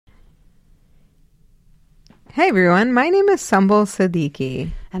Hey everyone, my name is Sumbul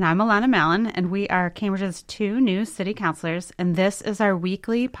Siddiqui. And I'm Alana Mallon, and we are Cambridge's 2 new city councillors, and this is our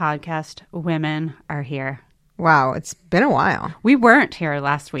weekly podcast, Women Are Here. Wow, it's been a while. We weren't here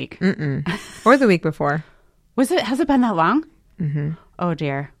last week. Or the week before. Has it been that long? Mm-hmm. Oh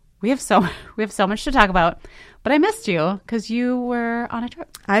dear. We have so much to talk about, but I missed you because you were on a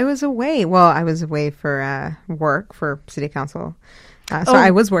trip. I was away. Well, I was away for work for city council. So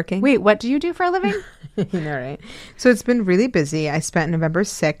I was working. Wait, what do you do for a living? You know, right? So it's been really busy. I spent November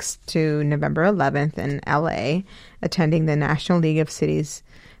 6th to November 11th in LA attending the National League of Cities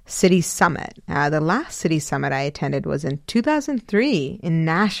City Summit. The last city summit I attended was in 2003 in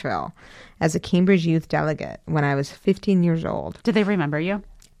Nashville as a Cambridge youth delegate when I was 15 years old. Did they remember you?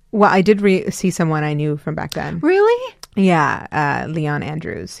 Well, I did see someone I knew from back then. Really? Yeah, Leon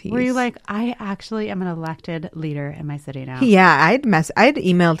Andrews. Were you like, I actually am an elected leader in my city now? Yeah, I'd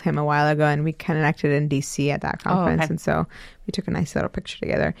emailed him a while ago, and we connected in DC at that conference, okay. And so we took a nice little picture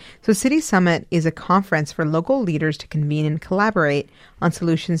together. So City Summit is a conference for local leaders to convene and collaborate on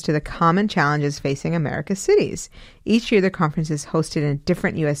solutions to the common challenges facing America's cities. Each year, the conference is hosted in a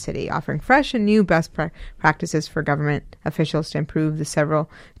different U.S. city, offering fresh and new best practices for government officials to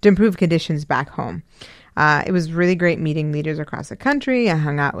improve conditions back home. It was really great meeting leaders across the country. I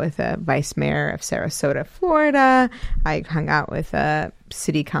hung out with a vice mayor of Sarasota, Florida. I hung out with a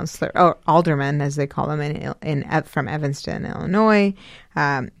city councilor, or alderman, as they call them, from Evanston, Illinois.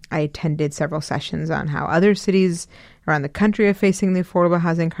 I attended several sessions on how other cities around the country are facing the affordable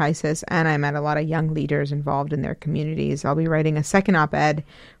housing crisis, and I met a lot of young leaders involved in their communities. I'll be writing a second op-ed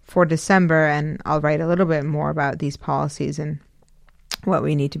for December, and I'll write a little bit more about these policies and what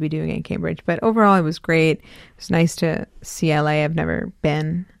we need to be doing in Cambridge. But overall, it was great. It was nice to see LA. I've never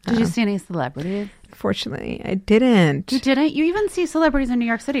been. Did you see any celebrities? Fortunately, I didn't. You didn't? You even see celebrities in New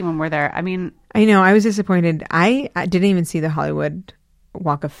York City when we're there. I mean, I know. I was disappointed. I didn't even see the Hollywood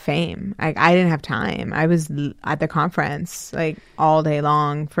Walk of Fame. I didn't have time. I was at the conference like all day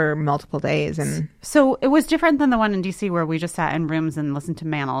long for multiple days, and so it was different than the one in DC where we just sat in rooms and listened to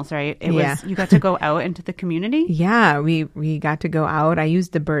Manels, right? It was you got to go out into the community. Yeah, we got to go out. I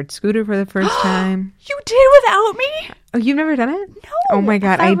used the bird scooter for the first time. You did without me? Oh, you've never done it? No. Oh my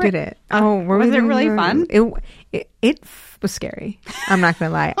God, I did it. Was it really fun? It was scary. I'm not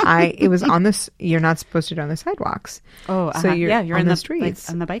gonna lie. It was on this. You're not supposed to do on the sidewalks. Oh, so you're in the streets,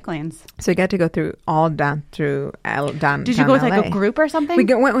 on the bike lanes. So you got to go through down. Did you go with like a group or something? We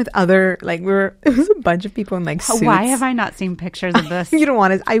went with other it was a bunch of people in like suits. Why have I not seen pictures of this? You don't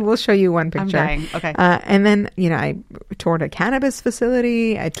want to. I will show you one picture. I'm dying. Okay. And then I toured a cannabis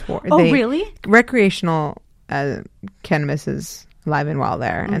facility. Really? Recreational cannabis is alive and well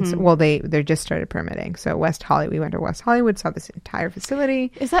there. And so, they just started permitting. So we went to West Hollywood, saw this entire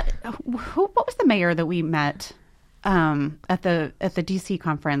facility. Is that what was the mayor that we met at the DC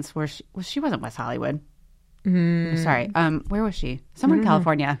conference where she wasn't West Hollywood? Sorry. Where was she? Somewhere in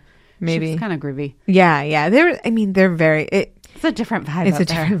California. Maybe. She was kind of groovy. Yeah. They're very it's a different vibe. It's a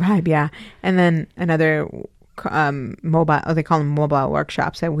different vibe, yeah. And then another mobile, they call them mobile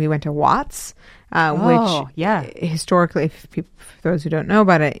workshops. And we went to Watts, which historically, for those who don't know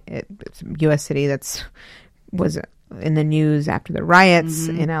about it, it's a U.S. city was in the news after the riots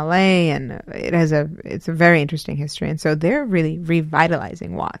in LA, and it's a very interesting history. And so they're really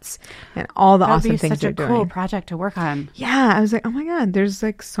revitalizing Watts and all the awesome things they're doing. Such a cool project to work on. Yeah, I was like, oh my God, there's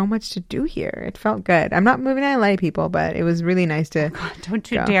like so much to do here. It felt good. I'm not moving to LA, people, but it was really nice to. Oh God,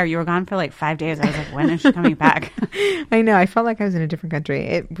 don't you dare! You were gone for like 5 days. I was like, when is she coming back? I know. I felt like I was in a different country.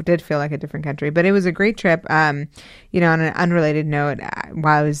 It did feel like a different country, but it was a great trip. On an unrelated note,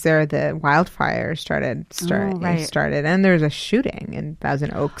 while I was there, the wildfires started, and there was a shooting in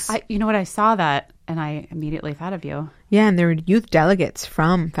Thousand Oaks. You know what? I saw that, and I immediately thought of you. Yeah, and there were youth delegates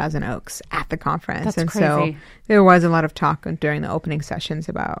from Thousand Oaks at the conference. That's and crazy. So there was a lot of talk during the opening sessions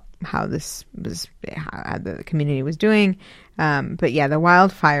about how how the community was doing. But yeah, the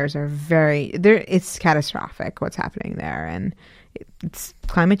wildfires are it's catastrophic what's happening there. And it's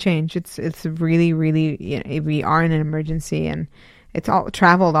climate change. It's really, really, we are in an emergency, and it's all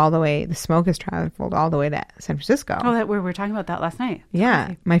traveled all the way. The smoke has traveled all the way to San Francisco. Oh, we were talking about that last night. Yeah.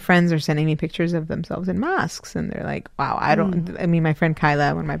 Okay. My friends are sending me pictures of themselves in masks, and they're like, wow, my friend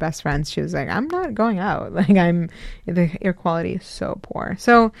Kyla, one of my best friends, she was like, I'm not going out. Like the air quality is so poor.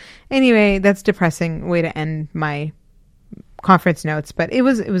 So anyway, that's depressing way to end my conference notes, but it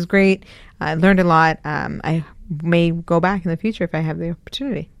was great. I learned a lot. I may go back in the future if I have the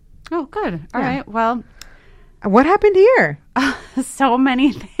opportunity. Oh, good. All right. Well, what happened here? So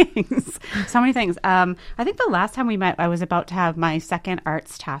many things. I think the last time we met, I was about to have my second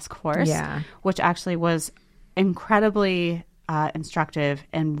arts task force, which actually was incredibly instructive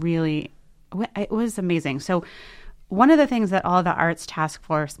and really, it was amazing. So one of the things that all the Arts Task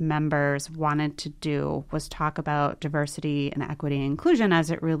Force members wanted to do was talk about diversity and equity and inclusion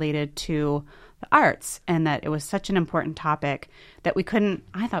as it related to the arts, and that it was such an important topic that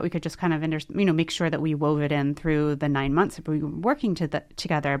I thought we could just kind of, make sure that we wove it in through the 9 months that we were working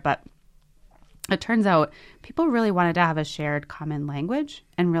together. But it turns out people really wanted to have a shared common language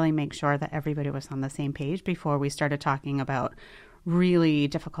and really make sure that everybody was on the same page before we started talking about really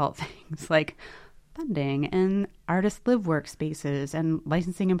difficult things like funding and artist live workspaces and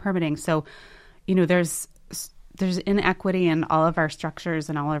licensing and permitting. So, there's inequity in all of our structures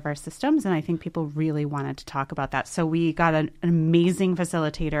and all of our systems, and I think people really wanted to talk about that. So we got an amazing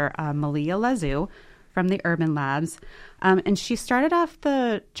facilitator, Malia Lazu from the Urban Labs, and she started off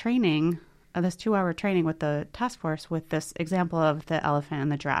the training, this 2-hour training with the task force, with this example of the elephant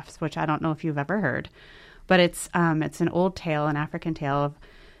and the giraffes, which I don't know if you've ever heard, but it's an old tale, an African tale of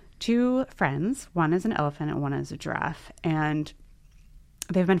 2 friends. One is an elephant and one is a giraffe. And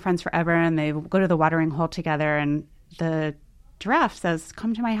they've been friends forever, and they go to the watering hole together. And the giraffe says,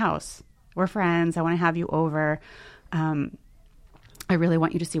 "Come to my house. We're friends. I want to have you over. I really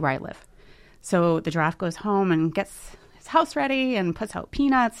want you to see where I live." So the giraffe goes home and gets his house ready and puts out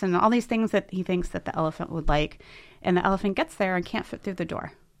peanuts and all these things that he thinks that the elephant would like. And the elephant gets there and can't fit through the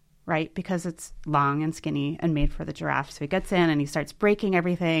door, right? Because it's long and skinny and made for the giraffe. So he gets in and he starts breaking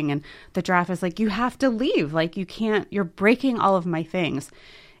everything. And the giraffe is like, "You have to leave. Like, you can't, you're breaking all of my things."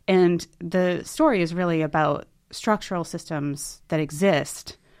 And the story is really about structural systems that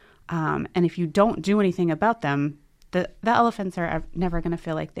exist. And if you don't do anything about them, the elephants are never going to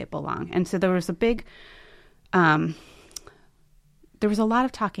feel like they belong. And so there was a big, there was a lot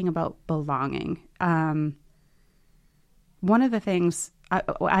of talking about belonging. One of the things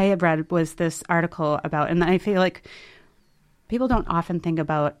I had read was this article about, and I feel like people don't often think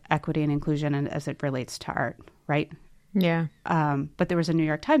about equity and inclusion as it relates to art, right? Yeah. But there was a New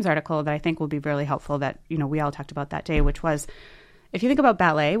York Times article that I think will be really helpful that, we all talked about that day, which was, if you think about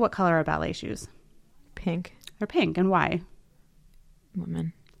ballet, what color are ballet shoes? Pink. They're pink. And why?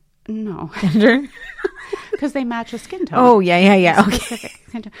 Women. No. Gender? Because they match a skin tone. Oh, yeah. Okay.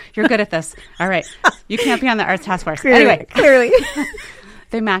 You're good at this. All right. You can't be on the Arts Task Force. Clearly.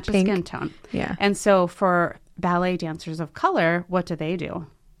 They match Pink. a skin tone. Yeah. And so for ballet dancers of color, what do?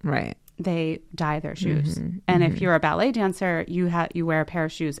 Right. They dye their shoes. And if you're a ballet dancer, you wear a pair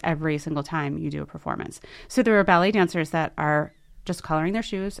of shoes every single time you do a performance. So there are ballet dancers that are just coloring their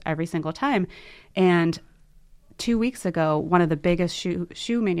shoes every single time. And 2 weeks ago, one of the biggest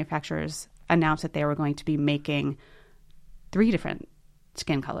shoe manufacturers announced that they were going to be making 3 different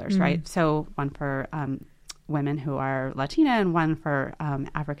skin colors, right? So one for women who are Latina and one for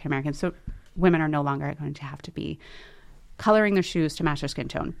African Americans. So women are no longer going to have to be coloring their shoes to match their skin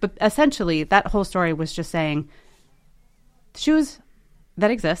tone. But essentially, that whole story was just saying shoes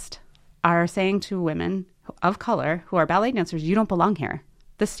that exist are saying to women of color who are ballet dancers, "You don't belong here.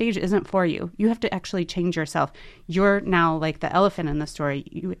 The stage isn't for you. You have to actually change yourself. You're now like the elephant in the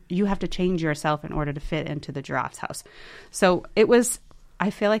story. You have to change yourself in order to fit into the giraffe's house." So I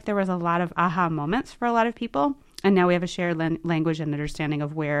feel like there was a lot of aha moments for a lot of people. And now we have a shared language and understanding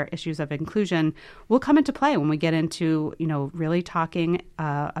of where issues of inclusion will come into play when we get into, really talking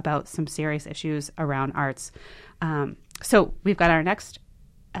about some serious issues around arts. So we've got our next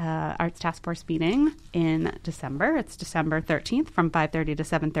Arts Task Force meeting in December. It's December 13th from 5:30 to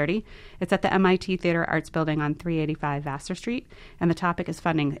 7:30. It's at the MIT Theater Arts Building on 385 Vassar Street. And the topic is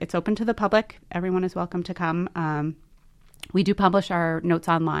funding. It's open to the public. Everyone is welcome to come. We do publish our notes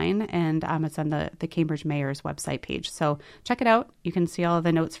online, and it's on the Cambridge Mayor's website page. So check it out. You can see all of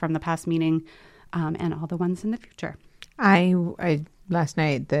the notes from the past meeting and all the ones in the future. I last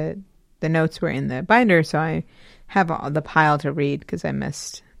night, the notes were in the binder, so I have the pile to read because I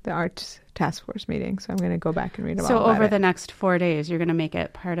missed the Arts Task Force meeting. So I'm going to go back and read about it. So over the next 4 days, you're going to make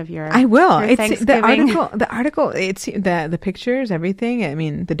it part of your I will. Your It's Thanksgiving. the article. It's the pictures, everything. I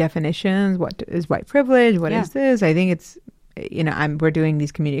mean, the definitions. What is white privilege? What is this? I think it's, we're doing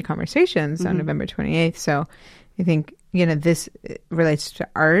these community conversations on November 28th. So I think, this relates to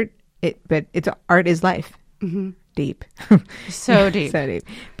art, but art is life. Deep. So deep. So deep.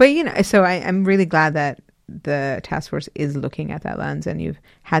 But, so I'm really glad that the task force is looking at that lens, and you've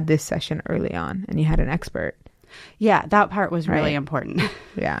had this session early on and you had an expert. Yeah, that part was really important.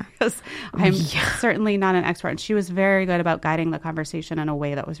 Yeah. Because I'm certainly not an expert. And she was very good about guiding the conversation in a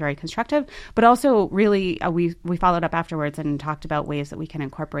way that was very constructive, but also really we followed up afterwards and talked about ways that we can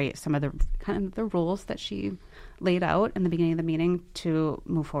incorporate some of the kind of the rules that she laid out in the beginning of the meeting to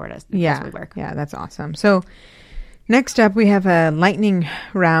move forward as we work. Yeah, that's awesome. So next up, we have a lightning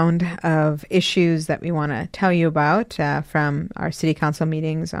round of issues that we want to tell you about from our city council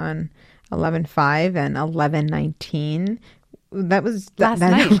meetings on 11/5 and 11/19. That was last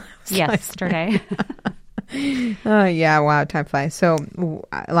night. Yesterday. Oh, yeah. Wow. Time flies. So,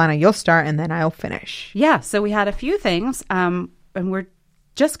 Alana, you'll start and then I'll finish. Yeah. So we had a few things, and we're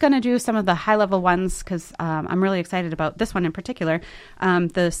just going to do some of the high-level ones because I'm really excited about this one in particular.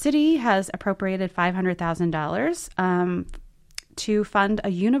 The city has appropriated $500,000 to fund a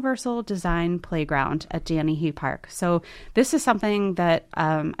universal design playground at Siddiqui Park. So this is something that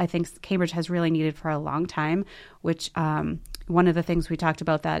I think Cambridge has really needed for a long time, which one of the things we talked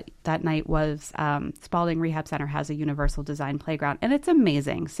about that night was Spalding Rehab Center has a universal design playground, and it's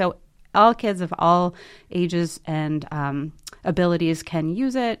amazing. So all kids of all ages and abilities can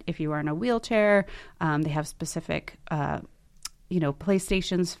use it. If you are in a wheelchair, they have specific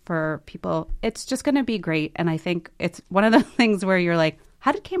playstations for people. It's just going to be great. And I think it's one of the things where you're like,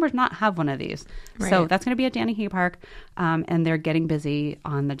 how did Cambridge not have one of these? Right. So that's going to be at Siddiqui Park, and they're getting busy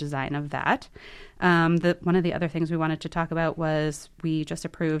on the design of that. One of the other things we wanted to talk about was we just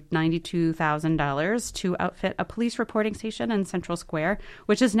approved $92,000 to outfit a police reporting station in Central Square,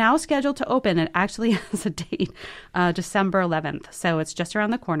 which is now scheduled to open. It actually has a date, December 11th. So it's just around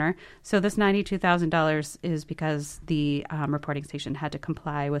the corner. So this $92,000 is because the reporting station had to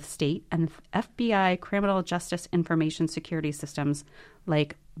comply with state and FBI criminal justice information security systems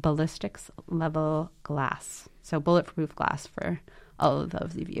like ballistics level glass. So bulletproof glass for all of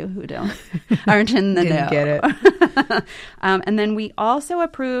those of you who aren't in the know. Get it. And then we also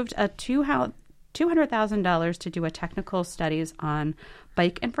approved a $200,000 to do a technical studies on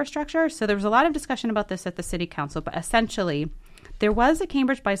bike infrastructure. So there was a lot of discussion about this at the city council, but essentially there was a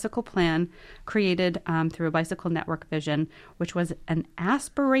Cambridge bicycle plan created through a bicycle network vision, which was an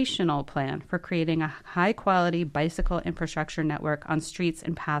aspirational plan for creating a high-quality bicycle infrastructure network on streets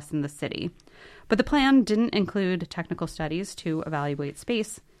and paths in the city. But the plan didn't include technical studies to evaluate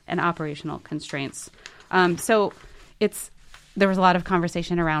space and operational constraints. So there was a lot of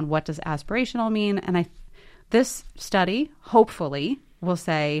conversation around what does aspirational mean, and this study hopefully will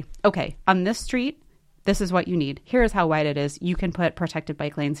say, okay, on this street, this is what you need. Here's how wide it is. You can put protected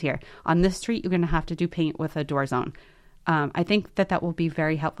bike lanes here. On this street, you're going to have to do paint with a door zone. I think that will be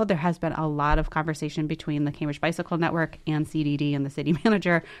very helpful. There has been a lot of conversation between the Cambridge Bicycle Network and CDD and the city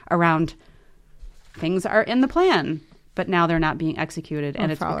manager around things are in the plan, but now they're not being executed.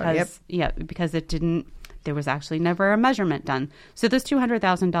 And it's because there was actually never a measurement done. So this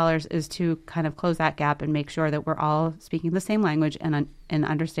 $200,000 is to kind of close that gap and make sure that we're all speaking the same language and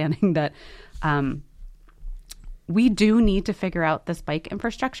understanding that we do need to figure out this bike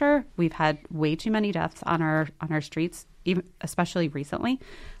infrastructure. We've had way too many deaths on our streets, even especially recently,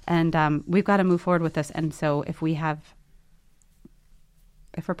 and we've got to move forward with this. And so if we're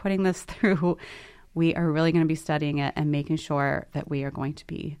putting this through, we are really going to be studying it and making sure that we are going to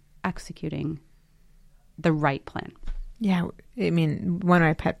be executing the right plan. Yeah, I mean, one of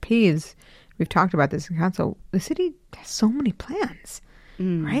my pet peeves, we've talked about this in council, the city has so many plans.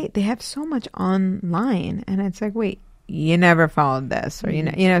 Right? They have so much online, and it's like, wait, you never followed this, or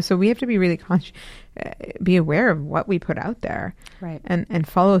so we have to be really conscious, be aware of what we put out there, right? And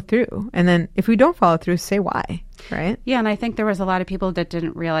follow through. And then if we don't follow through, say why, right? Yeah, and I think there was a lot of people that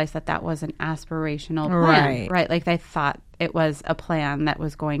didn't realize that was an aspirational plan, right? Like they thought it was a plan that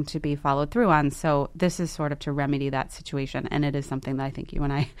was going to be followed through on. So this is sort of to remedy that situation, and it is something that I think you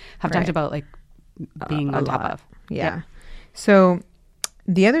and I have talked about, like being on top of. Yeah. Yep. So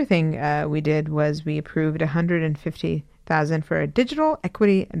the other thing we did was we approved $150,000 for a digital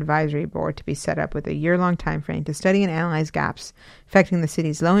equity advisory board to be set up with a year-long time frame to study and analyze gaps affecting the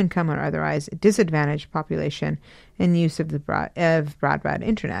city's low-income or otherwise disadvantaged population in use of broadband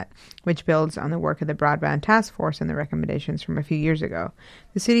internet, which builds on the work of the Broadband Task Force and the recommendations from a few years ago.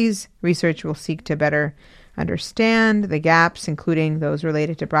 The city's research will seek to better understand the gaps, including those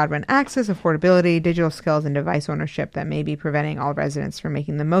related to broadband access, affordability, digital skills, and device ownership that may be preventing all residents from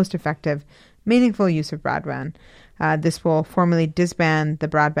making the most effective, meaningful use of broadband. This will formally disband the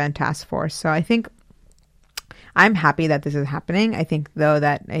Broadband Task Force. So I think I'm happy that this is happening. I think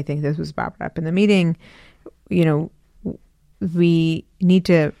this was brought up in the meeting. We need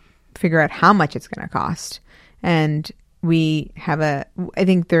to figure out how much it's going to cost. And we have to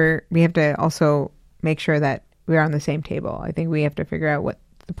also make sure that we're on the same table. I think we have to figure out what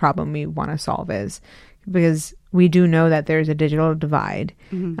the problem we want to solve is, because we do know that there's a digital divide,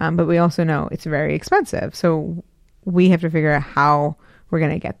 but we also know it's very expensive. So we have to figure out how we're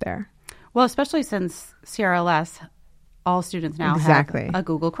going to get there. Well, especially since CRLS, all students now Exactly. have a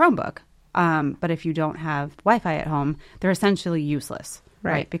Google Chromebook. But if you don't have Wi-Fi at home, they're essentially useless,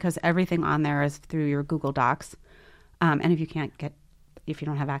 right? Because everything on there is through your Google Docs. And if you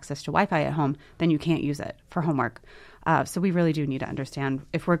don't have access to Wi-Fi at home, then you can't use it for homework. So we really do need to understand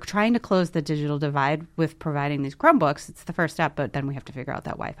if we're trying to close the digital divide with providing these Chromebooks, it's the first step, but then we have to figure out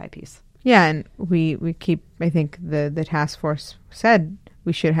that Wi-Fi piece. Yeah, and we keep, I think the task force said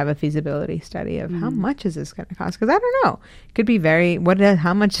we should have a feasibility study of how much is this going to cost? Because I don't know. It could be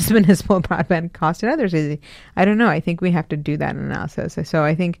how much does municipal broadband cost in other cities? I don't know. I think we have to do that analysis. So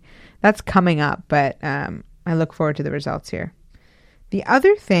I think that's coming up, but I look forward to the results here. The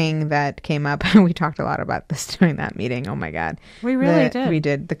other thing that came up, and we talked a lot about this during that meeting. Oh my God. We really did. We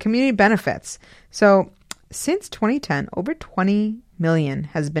did. The community benefits. So since 2010, over 20 million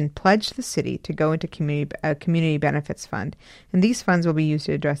has been pledged to the city to go into community benefits fund. And these funds will be used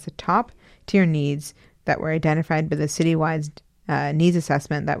to address the top tier needs that were identified by the citywide needs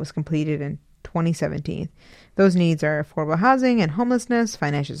assessment that was completed in 2017. Those needs are affordable housing and homelessness,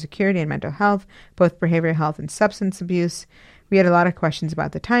 financial security and mental health, both behavioral health and substance abuse. We had a lot of questions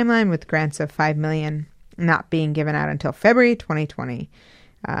about the timeline, with grants of $5 million not being given out until February 2020,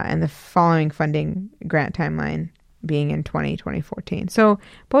 and the following funding grant timeline being in 2014. So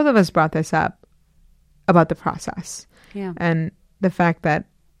both of us brought this up about the process and the fact that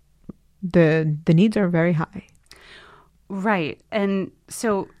the needs are very high. Right. And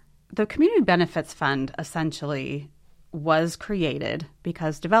so the Community Benefits Fund essentially was created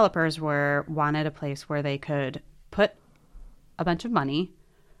because developers wanted a place where they could put a bunch of money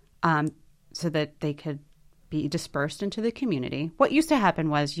so that they could be dispersed into the community. What used to happen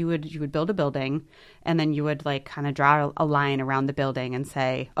was you would build a building, and then you would like kind of draw a line around the building and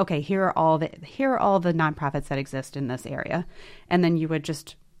say, okay, here are all the nonprofits that exist in this area, and then you would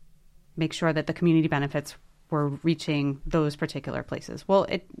just make sure that the community benefits were reaching those particular places. Well,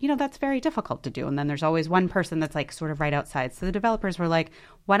 that's very difficult to do, and then there's always one person that's like sort of right outside. So the developers were like,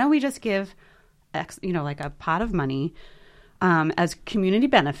 why don't we just give like a pot of money as community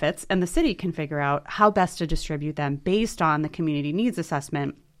benefits, and the city can figure out how best to distribute them based on the community needs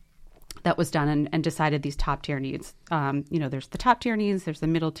assessment that was done and decided these top tier needs. There's the top tier needs, there's the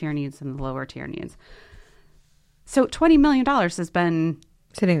middle tier needs, and the lower tier needs. So $20 million has been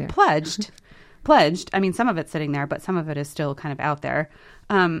sitting there. Pledged. I mean, some of it's sitting there, but some of it is still kind of out there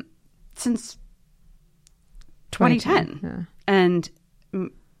since 2010. Yeah. And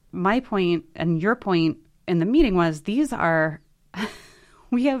my point and your point in the meeting was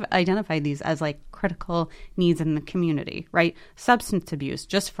we have identified these as like critical needs in the community, right? Substance abuse,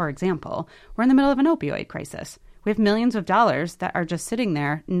 just for example, we're in the middle of an opioid crisis. We have millions of dollars that are just sitting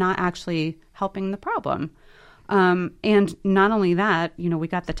there, not actually helping the problem. And not only that, we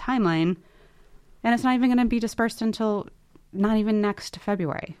got the timeline, and it's not even going to be dispersed until not even next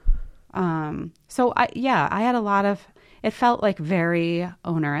February. So I had a lot of, it felt like very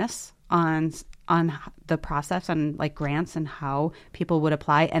onerous on the process and like grants and how people would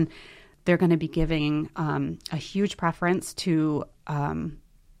apply. And they're going to be giving a huge preference to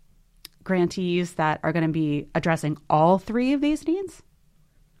grantees that are going to be addressing all three of these needs,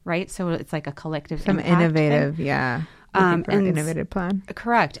 right? So it's like a collective Some impact innovative, thing. yeah. And innovative plan.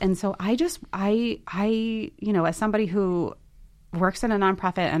 Correct. And so I as somebody who works in a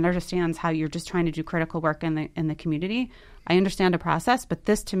nonprofit and understands how you're just trying to do critical work in the community, I understand a process, but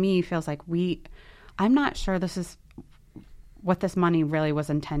this to me feels like I'm not sure this is what this money really was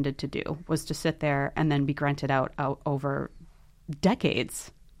intended to do, was to sit there and then be granted out over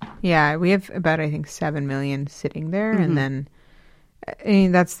decades. Yeah, we have about, I think, 7 million sitting there. Mm-hmm. And then,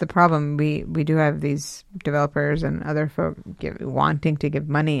 that's the problem. We do have these developers and other folk wanting to give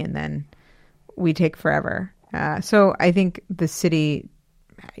money, and then we take forever. So I think the city,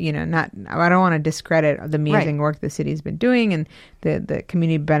 I don't want to discredit the amazing work the city's been doing, and the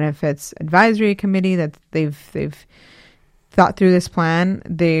Community Benefits Advisory Committee that they've thought through this plan.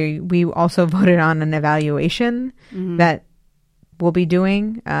 We also voted on an evaluation that we'll be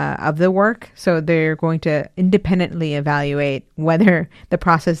doing of the work. So they're going to independently evaluate whether the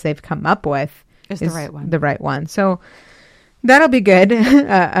process they've come up with is the right one. So that'll be good.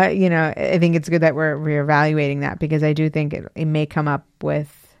 I think it's good that we're evaluating that, because I do think it may come up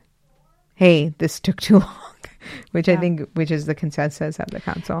with, hey, this took too long, which is the consensus of the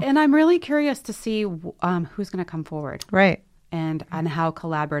council. And I'm really curious to see who's going to come forward. Right. And how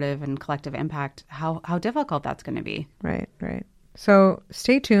collaborative and collective impact, how difficult that's going to be. Right. So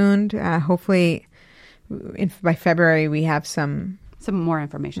stay tuned. Hopefully by February we have some more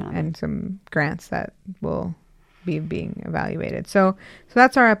information on and some grants that will being evaluated. So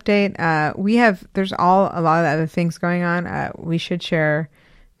that's our update. There's a lot of other things going on. We should share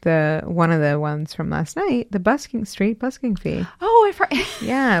one of the ones from last night, the street busking fee. Oh,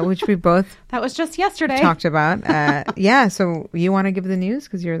 yeah, which we both that was just yesterday talked about. Yeah, so you want to give the news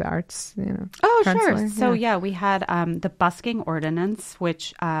because you're the arts, Oh, counselor. sure. So yeah, we had the busking ordinance,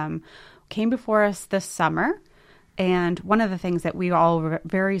 which came before us this summer. And one of the things that we all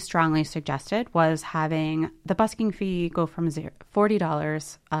very strongly suggested was having the busking fee go from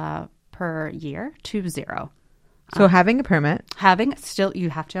 $40 per year to $0. So having a permit. You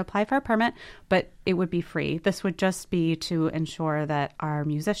have to apply for a permit, but it would be free. This would just be to ensure that our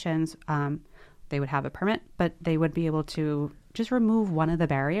musicians, they would have a permit, but they would be able to just remove one of the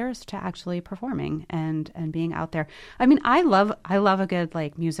barriers to actually performing and being out there. I mean, I love a good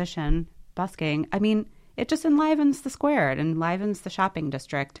musician busking. I mean, it just enlivens the square. It enlivens the shopping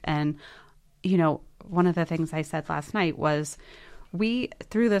district. And, one of the things I said last night was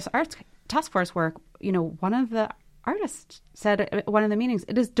through this arts task force work, one of the artists said at one of the meetings,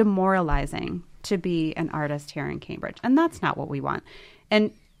 it is demoralizing to be an artist here in Cambridge. And that's not what we want.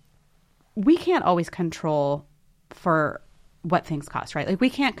 And we can't always control for what things cost, right?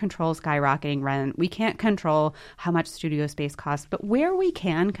 We can't control skyrocketing rent. We can't control how much studio space costs. But where we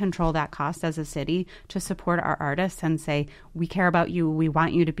can control that cost as a city to support our artists and say, we care about you, we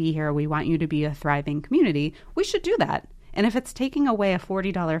want you to be here, we want you to be a thriving community, we should do that. And if it's taking away a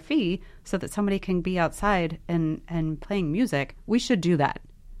 $40 fee so that somebody can be outside and playing music, we should do that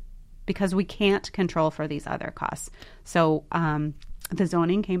because we can't control for these other costs. So the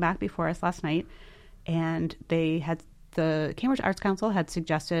zoning came back before us last night, and the Cambridge Arts Council had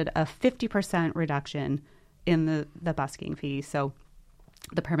suggested a 50% reduction in the busking fee. So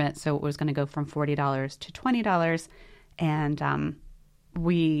the permit, so it was going to go from $40 to $20. And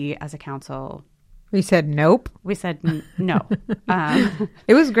we as a council... We said nope. We said no.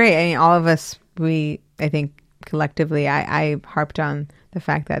 It was great. I mean, all of us, I think collectively, I harped on the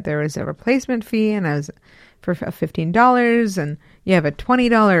fact that there was a replacement fee and I was for $15 and you have a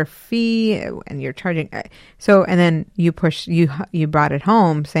 $20 fee and you're charging. And then you brought it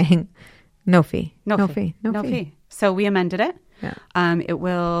home saying no fee. No fee. So we amended it. Yeah. It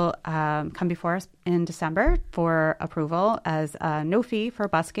will come before us in December for approval as no fee for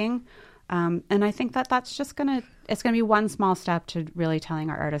busking. And I think that's just it's going to be one small step to really telling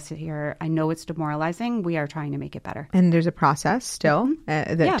our artists here, I know it's demoralizing. We are trying to make it better. And there's a process still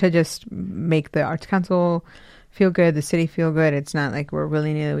to just make the Arts Council feel good, the city feel good. It's not like we're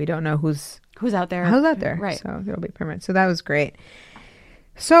willy-nilly. We don't know who's out there. Right. So there'll be permits. So that was great.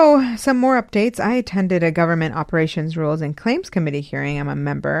 So some more updates. I attended a Government Operations Rules and Claims Committee hearing. I'm a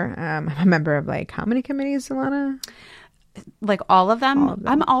member. I'm a member of how many committees, Alana? All of them.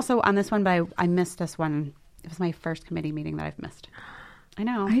 I'm also on this one, but I missed this one. It was my first committee meeting that I've missed. I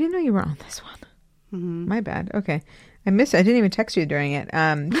know. I didn't know you were on this one. Mm-hmm. My bad. Okay. I missed it. I didn't even text you during it.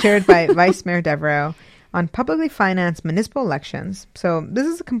 Chaired by Vice Mayor Devereaux on publicly financed municipal elections. So this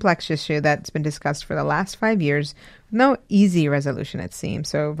is a complex issue that's been discussed for the last 5 years. No easy resolution, it seems.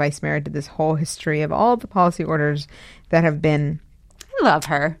 So Vice Mayor did this whole history of all the policy orders that have been... Love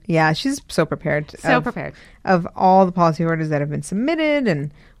her. Yeah, she's so prepared. Prepared. Of all the policy orders that have been submitted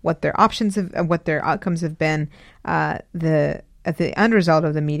and what their options what their outcomes have been. The end result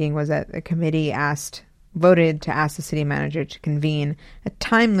of the meeting was that the committee voted to ask the city manager to convene a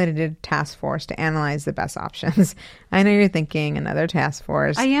time-limited task force to analyze the best options. I know you're thinking another task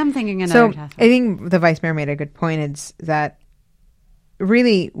force. I am thinking another task force. I think the vice mayor made a good point. It's that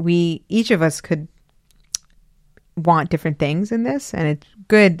really each of us could want different things in this, and it's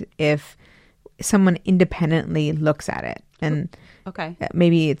good if someone independently looks at it. And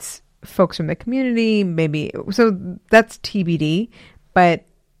maybe it's folks from the community, so that's TBD, but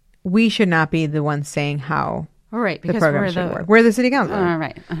we should not be the ones saying how the program should work. We're the city council.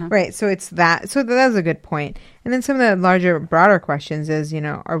 Right. Uh-huh. Right. So it's that. So that's a good point. And then some of the larger, broader questions is,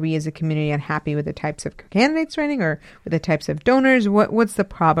 are we as a community unhappy with the types of candidates running or with the types of donors? What's the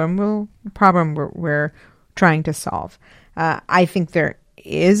problem? Well, the problem we're trying to solve. I think there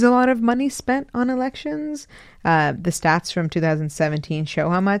is a lot of money spent on elections. The stats from 2017 show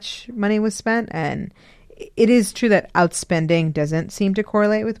how much money was spent, and it is true that outspending doesn't seem to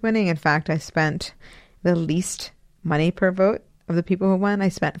correlate with winning. In fact, I spent the least money per vote of the people who won. I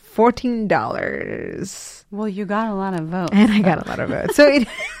spent $14. Well, you got a lot of votes. And I got a lot of votes.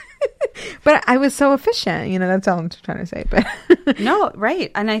 But I was so efficient, that's all I'm trying to say. But No,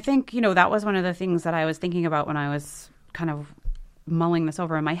 right. And I think, that was one of the things that I was thinking about when I was kind of mulling this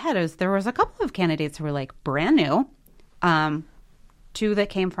over in my head is there was a couple of candidates who were brand new, two that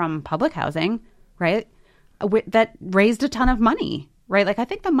came from public housing, right? that raised a ton of money, right? Like, I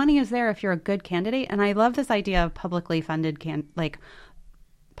think the money is there if you're a good candidate. And I love this idea of publicly funded campaigns.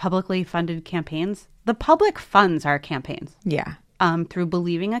 The public funds our campaigns. Yeah. Through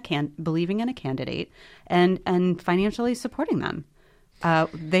believing in a candidate and financially supporting them.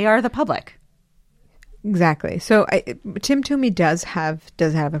 They are the public. Exactly. So Tim Toomey does have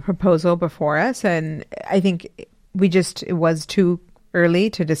a proposal before us, and I think it was too early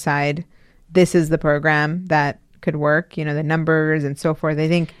to decide this is the program that could work, the numbers and so forth. I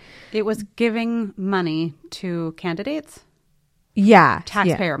think it was giving money to candidates. Yeah.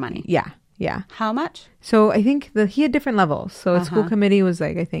 Taxpayer money. Yeah. Yeah. How much? So I think he had different levels. So a school committee was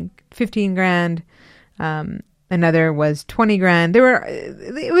like, I think 15 grand. Another was 20 grand.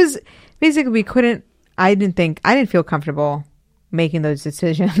 It was basically I didn't feel comfortable making those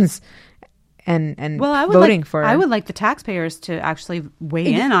decisions and voting for. I would like the taxpayers to actually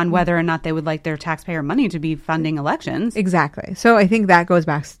weigh in on whether or not they would like their taxpayer money to be funding elections. Exactly. So I think that goes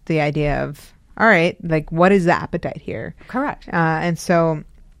back to the idea of, all right, like, what is the appetite here? Correct. And so,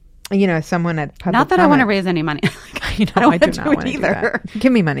 someone at public not that comment, I want to raise any money. I do not want to do either.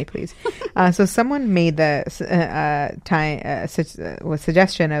 Give me money, please. So someone made the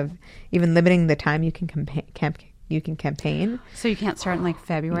suggestion of even limiting the time you can campaign. So you can't start in like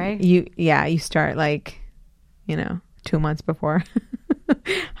February? You start 2 months before.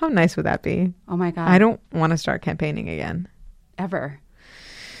 How nice would that be? Oh my God. I don't want to start campaigning again. Ever.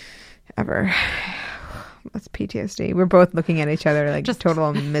 That's PTSD. We're both looking at each other like just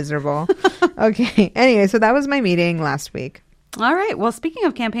total miserable. Okay. Anyway, so that was my meeting last week. All right. Well, speaking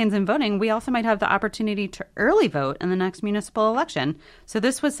of campaigns and voting, we also might have the opportunity to early vote in the next municipal election. So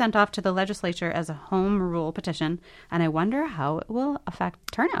this was sent off to the legislature as a home rule petition, and I wonder how it will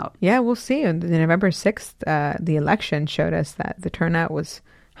affect turnout. Yeah, we'll see. On November 6th, the election showed us that the turnout was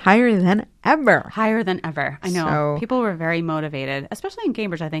higher than ever. Higher than ever. I know. People were very motivated, especially in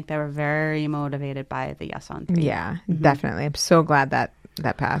Cambridge. I think they were very motivated by the yes on 3. Yeah, definitely. I'm so glad that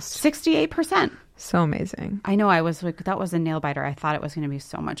passed. 68%. So amazing. I know. I was like, that was a nail biter. I thought it was going to be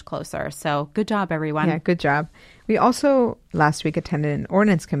so much closer. So good job, everyone. Yeah, good job. We also last week attended an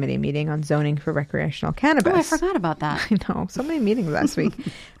ordinance committee meeting on zoning for recreational cannabis. Oh, I forgot about that. I know. So many meetings last week.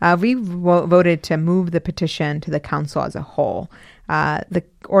 We voted to move the petition to the council as a whole. The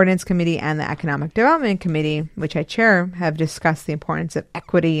ordinance committee and the economic development committee, which I chair, have discussed the importance of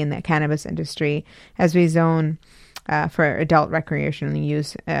equity in the cannabis industry as we zone for adult recreational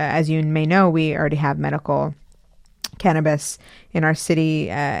use. As you may know, we already have medical cannabis in our city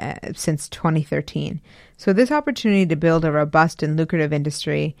since 2013. So this opportunity to build a robust and lucrative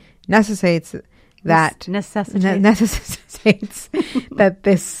industry necessitates that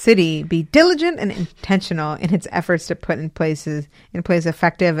this city be diligent and intentional in its efforts to put in place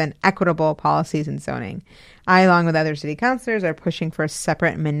effective and equitable policies and zoning. I, along with other city councillors, are pushing for a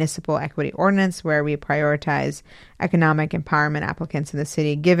separate municipal equity ordinance where we prioritize economic empowerment applicants in the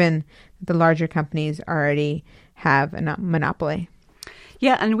city, given that the larger companies already have a monopoly.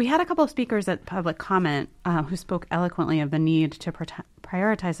 Yeah, and we had a couple of speakers at public comment who spoke eloquently of the need to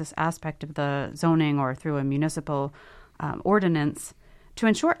prioritize this aspect of the zoning or through a municipal ordinance to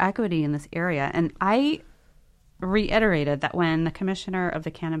ensure equity in this area. And I reiterated that when the commissioner of the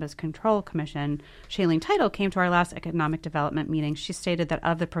Cannabis Control Commission, Shailene Title, came to our last economic development meeting, she stated that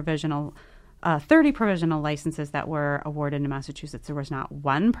of the 30 provisional licenses that were awarded in Massachusetts, there was not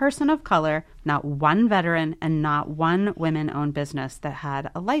one person of color, not one veteran, and not one women-owned business that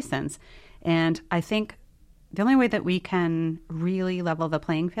had a license. And I think the only way that we can really level the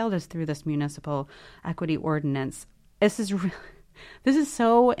playing field is through this municipal equity ordinance. This is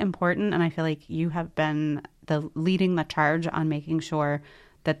so important, and I feel like you have been leading the charge on making sure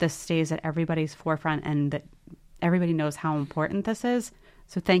that this stays at everybody's forefront and that everybody knows how important this is.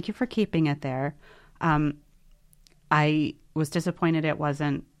 So thank you for keeping it there. I was disappointed it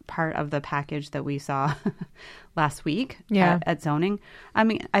wasn't part of the package that we saw last week at zoning. I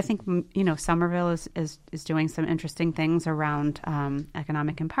mean, I think, Somerville is doing some interesting things around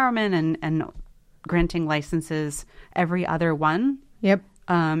economic empowerment and granting licenses. Every other one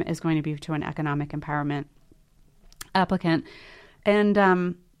is going to be to an economic empowerment applicant.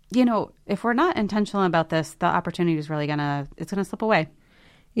 And, if we're not intentional about this, the opportunity is really it's going to slip away.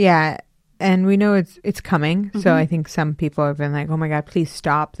 Yeah. And we know it's coming. Mm-hmm. So I think some people have been like, oh my God, please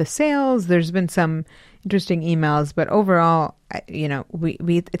stop the sales. There's been some interesting emails, but overall,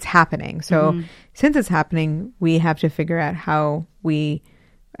 it's happening. So since it's happening, we have to figure out how we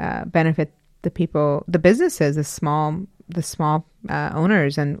benefit the people, the businesses, the small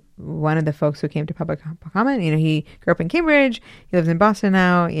owners. And one of the folks who came to public comment, he grew up in Cambridge. He lives in Boston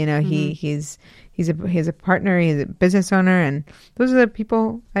now. He's He's a partner. He's a business owner, and those are the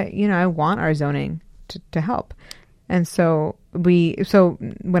people I want our zoning to help. And so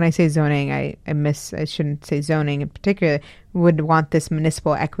when I say zoning, I shouldn't say zoning in particular. Would want this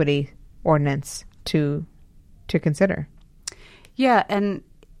municipal equity ordinance to consider. Yeah, and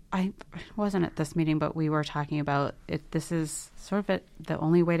I wasn't at this meeting, but we were talking about it. This is sort of the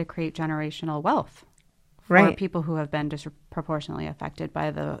only way to create generational wealth for people who have been disproportionately affected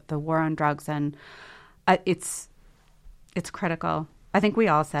by the war on drugs, and it's critical. I think we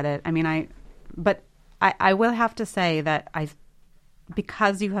all said it. I mean, I will have to say that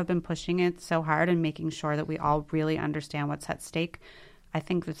because you have been pushing it so hard and making sure that we all really understand what's at stake, I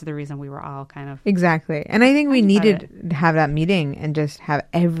think that's the reason we were all kind of... Exactly. And I think we needed to have that meeting and just have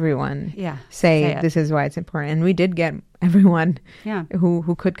everyone say this is why it's important. And we did get everyone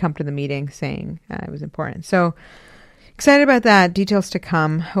who could come to the meeting saying it was important. So excited about that. Details to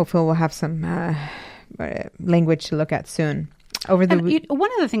come. Hopefully we'll have some language to look at soon. One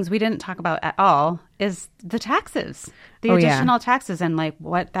of the things we didn't talk about at all is the taxes, the additional taxes, and like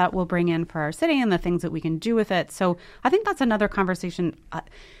what that will bring in for our city and the things that we can do with it. So I think that's another conversation.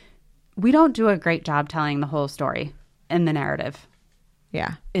 We don't do a great job telling the whole story in the narrative.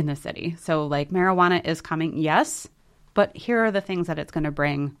 Yeah. In the city. So like marijuana is coming, yes, but here are the things that it's going to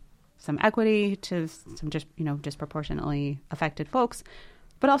bring some equity to some disproportionately affected folks.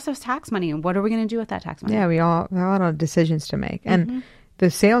 But also tax money. And what are we going to do with that tax money? Yeah, we all have a lot of decisions to make. And the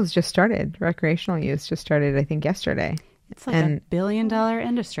sales just started. Recreational use just started, I think, yesterday. It's like $1 billion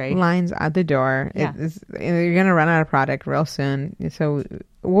industry. Lines out the door. Yeah. You're going to run out of product real soon. So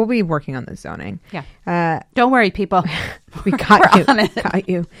we'll be working on the zoning. Yeah. Don't worry, people. We caught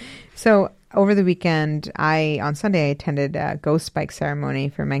you. So over the weekend, on Sunday, I attended a ghost bike ceremony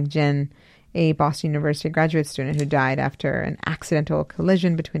for Meng Jin, a Boston University graduate student who died after an accidental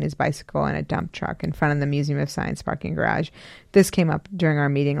collision between his bicycle and a dump truck in front of the Museum of Science parking garage. This came up during our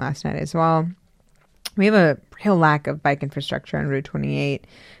meeting last night as well. We have a real lack of bike infrastructure on Route 28,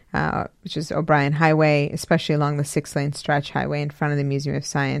 which is O'Brien Highway, especially along the 6-lane stretch highway in front of the Museum of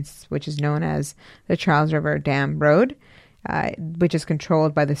Science, which is known as the Charles River Dam Road, which is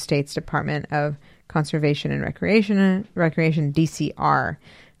controlled by the state's Department of Conservation and Recreation, DCR.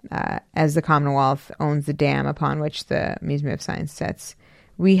 As the Commonwealth owns the dam upon which the Museum of Science sits.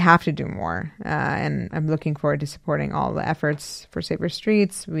 We have to do more, and I'm looking forward to supporting all the efforts for safer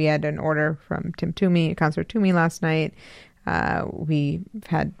streets. We had an order from Councillor Toomey last night. We've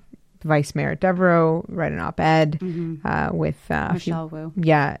had Vice Mayor Devereaux write an op-ed with Michelle Wu.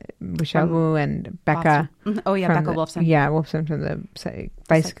 Yeah, Michelle Wu and Becca. Boston. Oh, yeah, Becca Wolfson. Yeah, Wolfson from the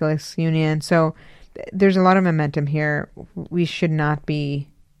Bicyclists Union. So there's a lot of momentum here. We should not be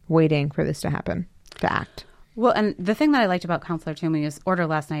waiting for this to happen, to act. Well, and the thing that I liked about Councillor Toomey's order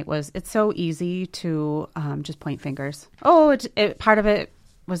last night was it's so easy to just point fingers. Oh, part of it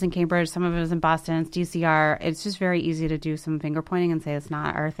was in Cambridge, some of it was in Boston, it's DCR. It's just very easy to do some finger pointing and say it's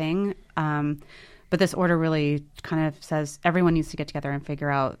not our thing. But this order really kind of says everyone needs to get together and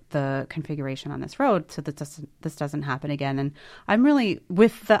figure out the configuration on this road so that this doesn't happen again. And I'm really,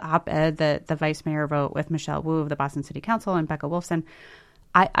 with the op-ed that the Vice Mayor wrote with Michelle Wu of the Boston City Council and Becca Wolfson,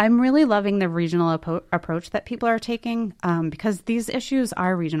 I'm really loving the regional approach that people are taking because these issues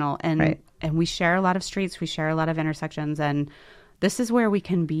are regional and we share a lot of streets, we share a lot of intersections, and this is where we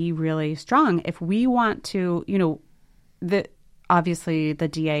can be really strong. If we want to, obviously the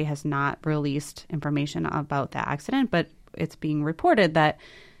DA has not released information about the accident, but it's being reported that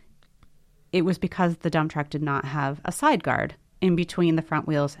it was because the dump truck did not have a side guard in between the front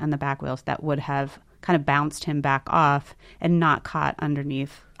wheels and the back wheels that would have kind of bounced him back off and not caught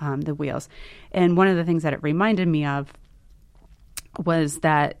underneath the wheels. And one of the things that it reminded me of was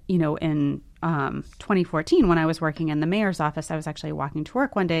that, in 2014, when I was working in the mayor's office, I was actually walking to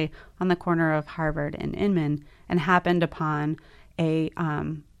work one day on the corner of Harvard and Inman and happened upon a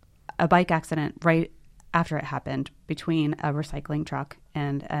bike accident right after it happened between a recycling truck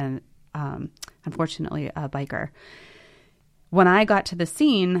and unfortunately a biker. When I got to the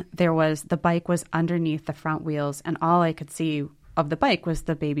scene, the bike was underneath the front wheels, and all I could see of the bike was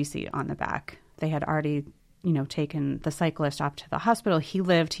the baby seat on the back. They had already, taken the cyclist off to the hospital. He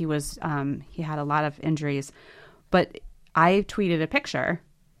lived. He had a lot of injuries, but I tweeted a picture,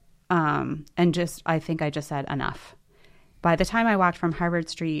 and I think I just said enough. By the time I walked from Harvard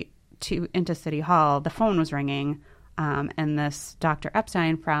Street into City Hall, the phone was ringing, and this Dr.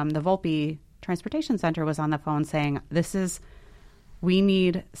 Epstein from the Volpe Transportation Center was on the phone saying, we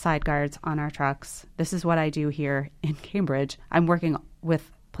need side guards on our trucks. This is what I do here in Cambridge. I'm working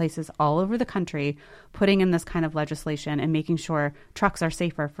with places all over the country, putting in this kind of legislation and making sure trucks are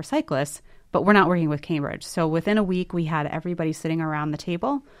safer for cyclists. but we're not working with Cambridge. So within a week, we had everybody sitting around the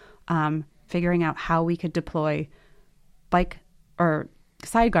table, figuring out how we could deploy bike or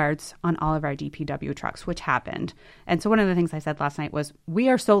side guards on all of our DPW trucks, which happened. And so one of the things I said last night was, we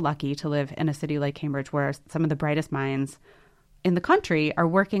are so lucky to live in a city like Cambridge where some of the brightest minds in the country are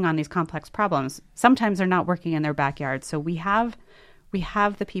working on these complex problems. Sometimes they're not working in their backyard. So we have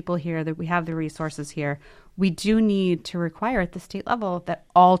the people here, that we have the resources here. We do need to require at the state level that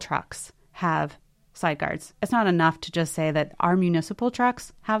all trucks have side guards. It's not enough to just say that our municipal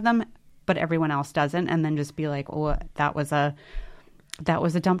trucks have them, but everyone else doesn't, and then just be like, oh, that was a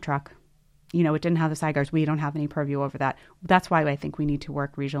dump truck. You know, it didn't have the side guards. We don't have any purview over that. That's why I think we need to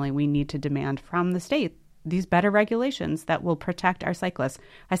work regionally. We need to demand from the state these better regulations that will protect our cyclists.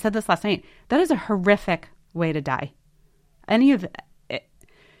 I said this last night. That is a horrific way to die. Any of it.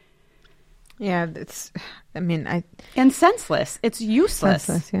 Yeah, and senseless. It's useless.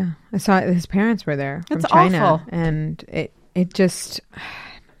 Senseless, yeah. I saw his parents were there from It's China. awful. And it's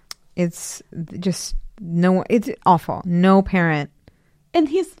awful. No parent. And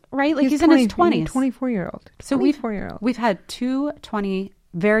he's right, like he's in his 20s. 24-year-old. So 24-year-old. we've had 2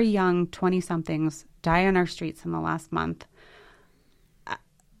 very young 20-somethings die on our streets in the last month.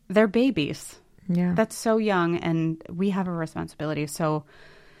 They're babies. Yeah. That's so young, and we have a responsibility. So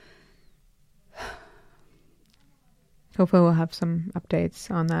hopefully we'll have some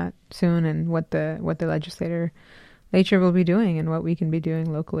updates on that soon, and what the legislature will be doing and what we can be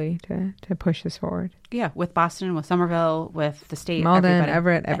doing locally to push this forward. Yeah, with Boston, with Somerville, with the state, Mallon,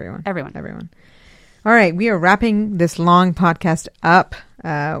 Everett, everyone. All right, we are wrapping this long podcast up.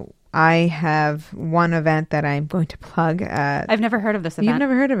 I have one event that I'm going to plug. I've never heard of this event. You've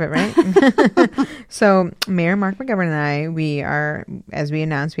never heard of it, right? So Mayor Mark McGovern and I, we are, as we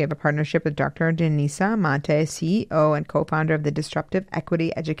announced, we have a partnership with Dr. Denisa Mate, CEO and co-founder of the Disruptive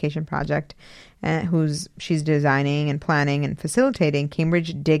Equity Education Project, she's designing and planning and facilitating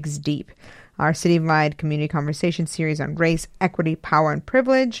Cambridge Digs Deep, our citywide community conversation series on race, equity, power, and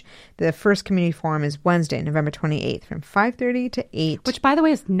privilege. The first community forum is Wednesday, November 28th from 5:30 to 8. Which, by the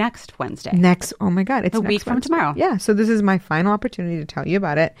way, is next Wednesday. Oh my God. It's a week from tomorrow. Yeah. So this is my final opportunity to tell you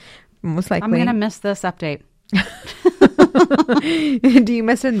about it. Most likely. I'm going to miss this update. Do you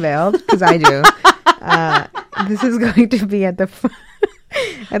miss Unveiled? Because I do. This is going to be at the...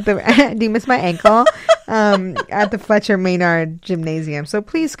 do you miss my ankle? At the Fletcher Maynard Gymnasium. So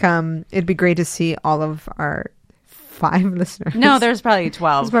please come. It'd be great to see all of our 5 listeners. No, there's probably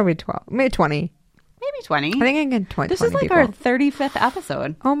 12. There's probably 12. Maybe 20. Maybe 20. I think I get 20. This is like people. our 35th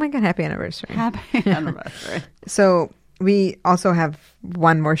episode. Oh my God. Happy anniversary. Happy anniversary. So we also have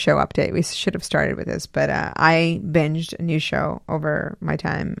one more show update. We should have started with this, but I binged a new show over my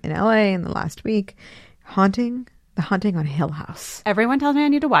time in LA in the last week. The Haunting on Hill House. Everyone tells me I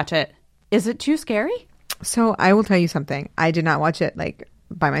need to watch it. Is it too scary? So I will tell you something. I did not watch it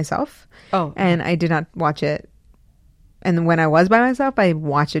by myself. Oh. And I did not watch it. And when I was by myself, I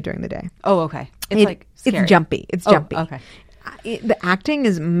watched it during the day. Oh, okay. It's scary. It's jumpy. It's jumpy. Okay. The acting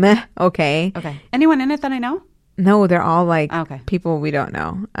is meh. Okay. Okay. Anyone in it that I know? No, they're all okay. people we don't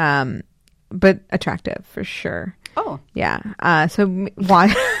know. But attractive for sure. Oh. Yeah. So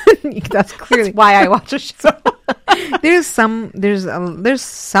why? That's clearly That's why I watch a show. There's some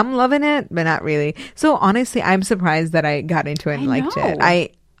love in it, but not really. So honestly, I'm surprised that I got into it and liked it.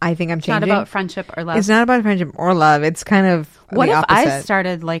 I think I'm changing. It's not about friendship or love. It's not about friendship or love. It's kind of what the if opposite. I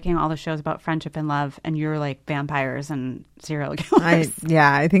started liking all the shows about friendship and love, and you're like vampires and serial killers?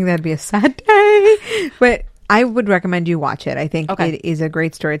 I think that'd be a sad day. But I would recommend you watch it. I think it is a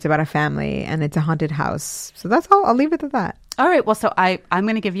great story. It's about a family, and it's a haunted house. So that's all. I'll leave it at that. All right. Well, so I'm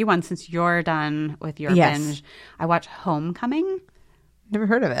going to give you one since you're done with your binge. I watched Homecoming. Never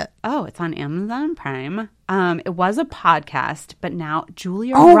heard of it. Oh, it's on Amazon Prime. It was a podcast, but now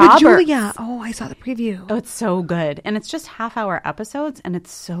Julia Roberts. With Julia. Oh, I saw the preview. Oh, it's so good. And it's just half-hour episodes, and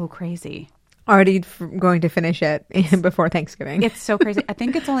it's so crazy. Already going to finish it before Thanksgiving. It's so crazy. I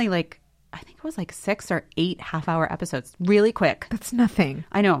think it's only I think it was 6 or 8 half-hour episodes. Really quick. That's nothing.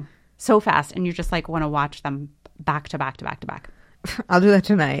 I know. So fast. And you just want to watch them back to back to back to back. I'll do that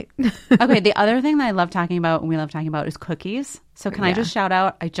tonight. Okay. The other thing that I love talking about and we love talking about is cookies. So can I just shout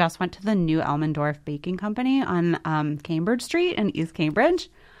out, I just went to the new Elmendorf Baking Company on Cambridge Street in East Cambridge.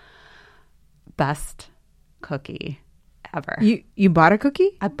 Best cookie ever. You bought a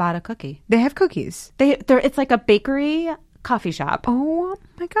cookie? I bought a cookie. They have cookies. It's like a bakery coffee shop. Oh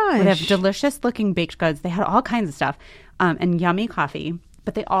my gosh. They have delicious looking baked goods. They had all kinds of stuff and yummy coffee.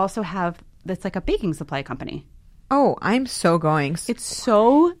 But they also have, it's like a baking supply company. Oh, I'm so going. It's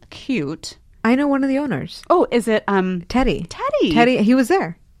so cute. I know one of the owners. Oh, is it Teddy? Teddy. Teddy, he was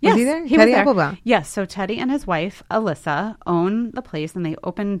there. Yes, Was he there? he Teddy was there. Applebaum. Yes, so Teddy and his wife, Alyssa, own the place, and they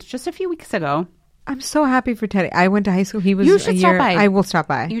opened just a few weeks ago. I'm so happy for Teddy. I went to high school. He was You should a stop year. by. I will stop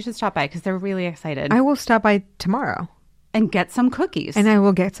by. You should stop by because they're really excited. I will stop by tomorrow. And get some cookies. And I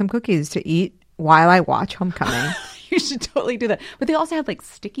will get some cookies to eat while I watch Homecoming. You should totally do that. But they also had like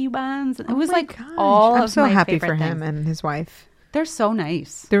sticky buns. And it was my like gosh. all I'm of so my happy favorite for him things. and his wife. They're so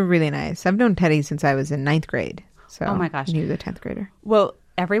nice. They're really nice. I've known Teddy since I was in 9th grade. So Oh my gosh. he was a 10th grader. Well,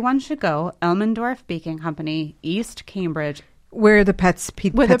 everyone should go. Elmendorf Baking Company, East Cambridge. Where the Petsy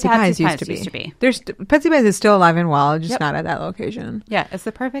Pies used to be. There's Petsy Pies is still alive and well, just not at that location. Yeah, it's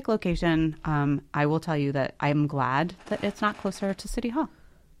the perfect location. I will tell you that I'm glad that it's not closer to City Hall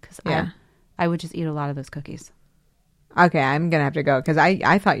because I would just eat a lot of those cookies. Okay, I'm gonna have to go because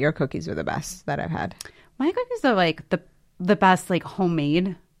I thought your cookies were the best that I've had. My cookies are like the best like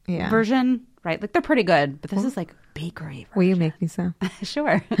homemade version, right? Like they're pretty good, but this is like bakery version. Will you make me some?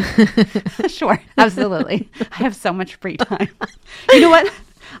 Sure. Sure. Absolutely. I have so much free time. You know what?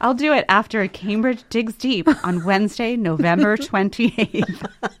 I'll do it after Cambridge Digs Deep on Wednesday, November 28th.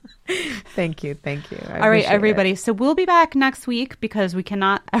 Thank you. All right, everybody. So we'll be back next week because we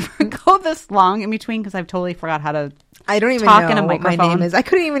cannot ever go this long in between because I've totally forgot how to I don't even talk know in a what my microphone. name is. I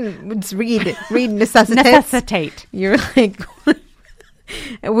couldn't even read necessitate. Necessitate. You're like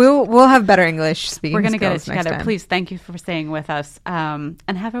we'll have better English speaking. We're going to get it skills next together. time. Please, thank you for staying with us. And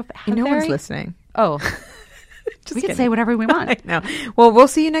have No very... one's listening. Oh, we can say whatever we want. No. Well, we'll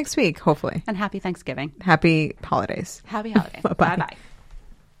see you next week, hopefully. And happy Thanksgiving. Happy holidays. Happy holidays. Bye-bye. Bye-bye.